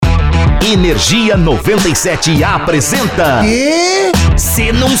Energia 97 apresenta... Quê?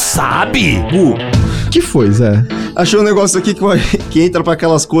 Cê não sabe? Que foi, Zé? Achei um negócio aqui que entra pra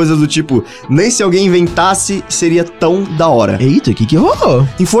aquelas coisas do tipo, nem se alguém inventasse seria tão da hora. Eita, o que rolou?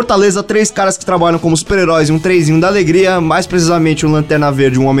 Em Fortaleza, 3 caras que trabalham como super-heróis e um trenzinho da alegria, mais precisamente um Lanterna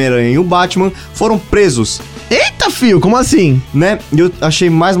Verde, um Homem-Aranha e o Batman, foram presos. Eita, fio, como assim? Né? E eu achei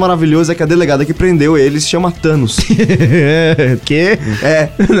mais maravilhoso é que a delegada que prendeu eles chama Thanos. Quê? É.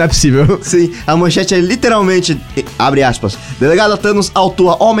 Não é possível. Sim, a manchete é literalmente, abre aspas, delegada Thanos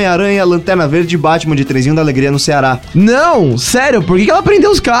autua Homem-Aranha, Lanterna Verde e Batman de trenzinho da alegria no Ceará. Não, sério, por que ela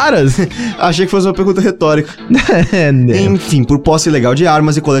prendeu os caras? Achei que fosse uma pergunta retórica. Né? Enfim, por posse ilegal de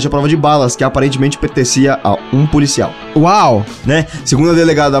armas e colete à prova de balas, que aparentemente pertencia a um policial. Uau. Né? Segundo a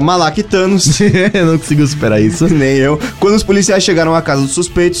delegada Malak Thanos... Eu não consigo superar isso. Nem eu. Quando os policiais chegaram à casa dos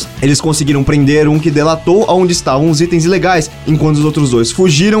suspeitos, eles conseguiram prender um que delatou aonde estavam os itens ilegais, enquanto os outros 2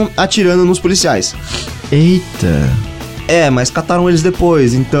 fugiram atirando nos policiais. Eita. É, mas cataram eles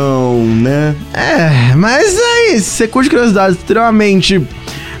depois, então, né? É, mas aí, se você curte curiosidades extremamente...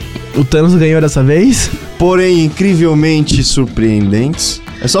 O Thanos ganhou dessa vez? Porém, incrivelmente surpreendentes.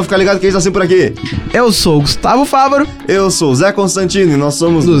 É só ficar ligado que eles estão sempre por aqui. Eu sou o Gustavo Fávaro. Eu sou o Zé Constantino e nós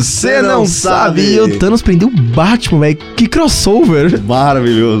somos do Cê Não Sabe. E o Thanos prendeu o Batman, velho. Que crossover.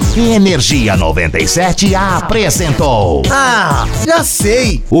 Maravilhoso. Energia 97 apresentou... Ah, já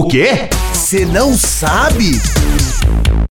sei. O quê? Você não sabe?